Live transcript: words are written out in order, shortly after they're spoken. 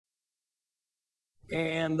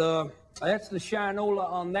And that's the shinola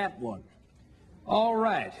on that one. All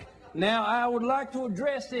right. Now, I would like to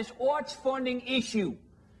address this arts funding issue.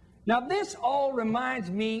 Now, this all reminds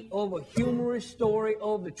me of a humorous story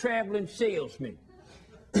of the traveling salesman.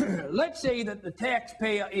 Let's say that the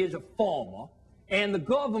taxpayer is a farmer and the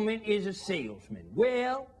government is a salesman.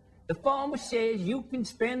 Well, the farmer says you can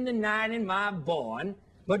spend the night in my barn,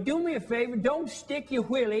 but do me a favor, don't stick your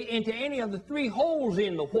willy into any of the 3 holes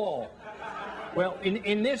in the wall. Well,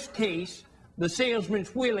 in this case, the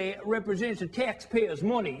salesman's willy represents the taxpayer's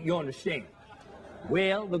money, you understand.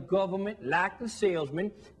 Well, the government, like the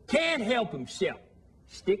salesman, can't help himself.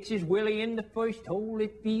 Sticks his willy in the first hole,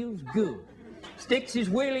 it feels good. Sticks his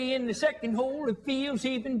willy in the second hole, it feels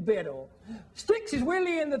even better. Sticks his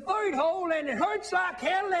willy in the third hole, and it hurts like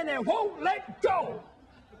hell, and it won't let go.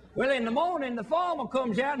 Well, in the morning, the farmer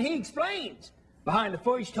comes out and he explains. Behind the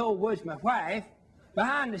first hole was my wife,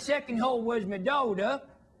 behind the second hole was my daughter,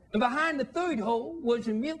 and behind the third hole was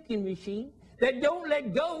a milking machine that don't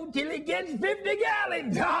let go till it gets 50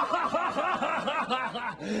 gallons.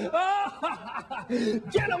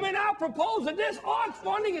 Gentlemen, I propose that this arts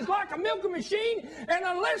funding is like a milking machine, and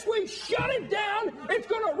unless we shut it down, it's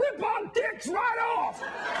gonna rip our dicks right off.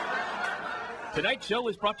 Tonight's show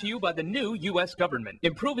is brought to you by the new U.S. government,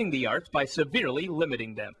 improving the arts by severely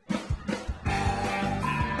limiting them.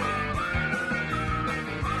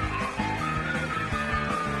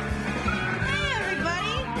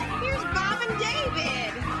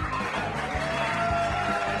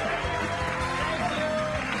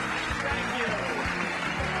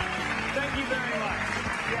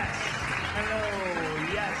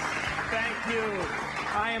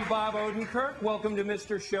 I am Bob Odenkirk. Welcome to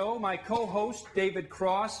Mr. Show. My co-host, David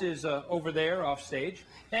Cross, is over there off stage.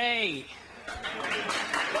 Hey.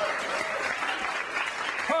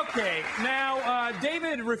 Okay, now,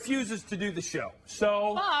 David refuses to do the show,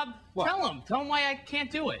 so... Bob, what? Tell him why I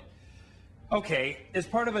can't do it. Okay, as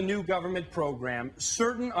part of a new government program,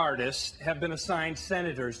 certain artists have been assigned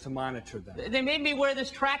senators to monitor them. They made me wear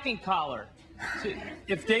this tracking collar.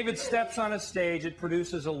 If David steps on a stage, it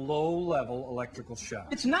produces a low-level electrical shock.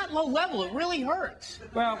 It's not low level. It really hurts.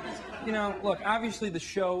 Well, you know, look, obviously the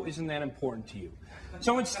show isn't that important to you.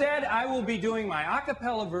 So instead, I will be doing my a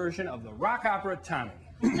cappella version of the rock opera Tommy.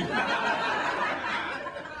 Tommy,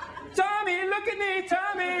 look at me,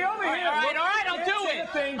 Tommy, over here. All right, I'll do it.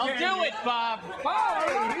 I'll do it, Bob.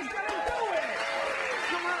 Oh, he's gonna do it.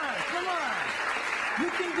 Come on. You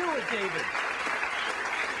can do it, David.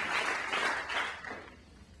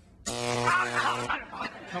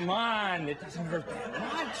 Come on, it doesn't hurt that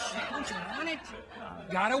much. Don't you want it?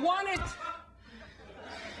 Gotta want it.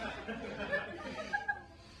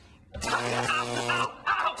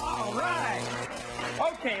 All right.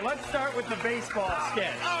 Okay, let's start with the baseball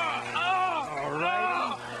sketch. All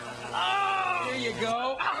right. Here you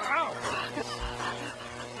go.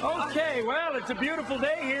 Okay, well, it's a beautiful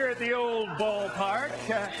day here at the old ballpark.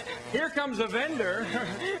 Here comes a vendor.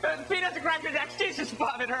 Peanuts and Cracker Jacks. Jesus,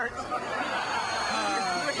 Bob, it hurts.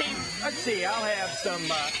 Let's see, I'll have some,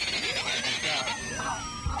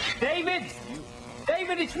 David!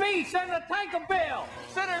 David, it's me, Senator Tankerbell!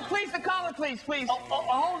 Senator, please, the collar, please. Oh,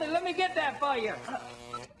 hold it, let me get that for you.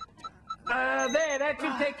 There, that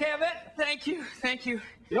should take care of it. Thank you.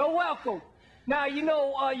 You're welcome. Now, you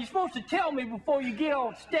know, you're supposed to tell me before you get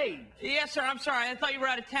on stage. Yes, sir, I'm sorry. I thought you were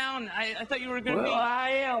out of town. I thought you were going to be... Well, I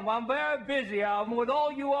am. I'm very busy. With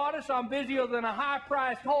all you artists, I'm busier than a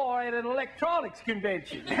high-priced whore at an electronics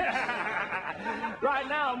convention. Right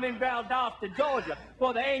now, I'm in Valdosta, Georgia,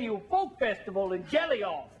 for the annual folk festival in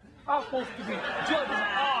Jelly-Off. I'm supposed to be judging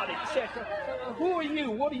art, etc. Who are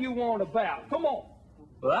you? What do you want about? Come on.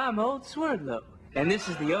 Well, I'm Ole Swerdlow, and this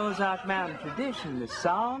is the Ozark Mountain tradition, the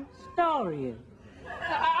song story.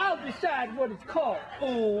 I'll decide what it's called,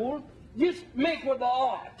 fool. Just make with the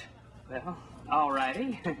art. Well, all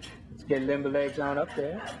righty. Let's get Limberlegs on up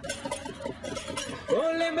there.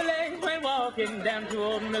 Oh, Limberlegs went walking down to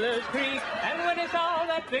old Miller's Creek, and when he saw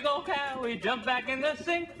that big old cow, he jumped back in the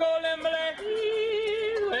sink. Oh, Limberlegs,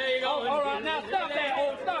 where you going? All right, now stop that.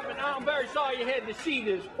 Oh, stop it. I'm very sorry you had to see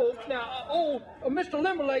this, folks. Now, Mr.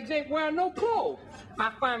 Limberlegs ain't wearing no clothes.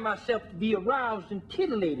 I find myself to be aroused and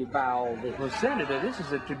titillated by all this. Well, Senator, this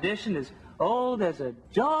is a tradition as old as a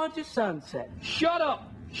Georgia sunset. Shut up,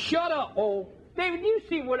 old. David, you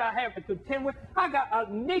see what I have to contend with? I got a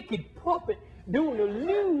naked puppet doing a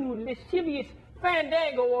lewd, lascivious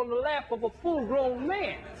fandango on the lap of a full-grown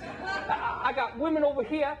man. I got women over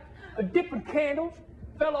here dipping candles,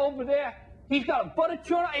 fella over there He's got a butter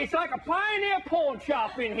churn. It's like a pioneer pawn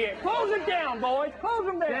shop in here. Close it down, boys. Close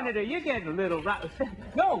them down. Senator, you're getting a little right.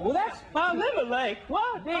 No, well, that's my liver leg.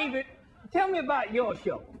 What? David, tell me about your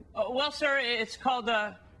show. Well, sir, it's called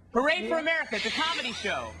Parade for America. It's a comedy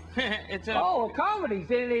show. It's a... Oh, comedies.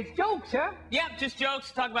 It's jokes, huh? Yeah, just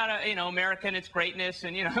jokes. Talk about, America and its greatness.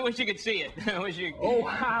 And, I wish you could see it. I wish you... Oh,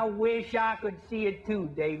 I wish I could see it too,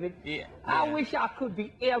 David. Yeah. I wish I could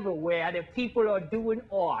be everywhere that people are doing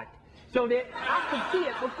art, so that I could see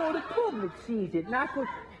it before the public sees it, and I could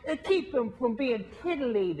keep them from being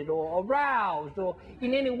titillated or aroused or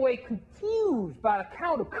in any way confused by the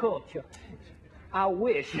counterculture. I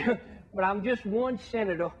wish, but I'm just one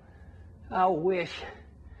senator. I wish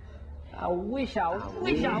I wish,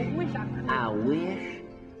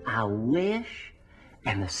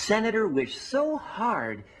 and the senator wished so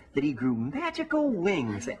hard that he grew magical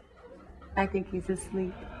wings. I think he's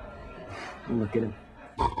asleep. Look at him.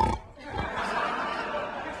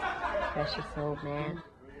 Precious old man.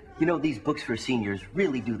 You know, these books for seniors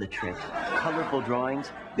really do the trick. Colorful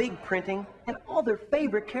drawings, big printing, and all their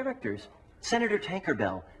favorite characters. Senator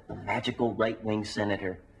Tankerbell, the magical right-wing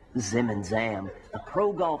senator. Zim and Zam, the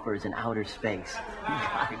pro golfers in outer space.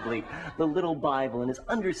 Godly, the little Bible and his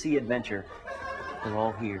undersea adventure. They're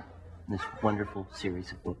all here in this wonderful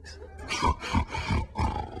series of books.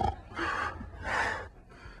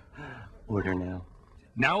 Order now.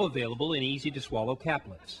 Now available in easy-to-swallow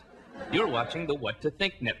caplets. You're watching the What to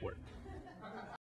Think Network.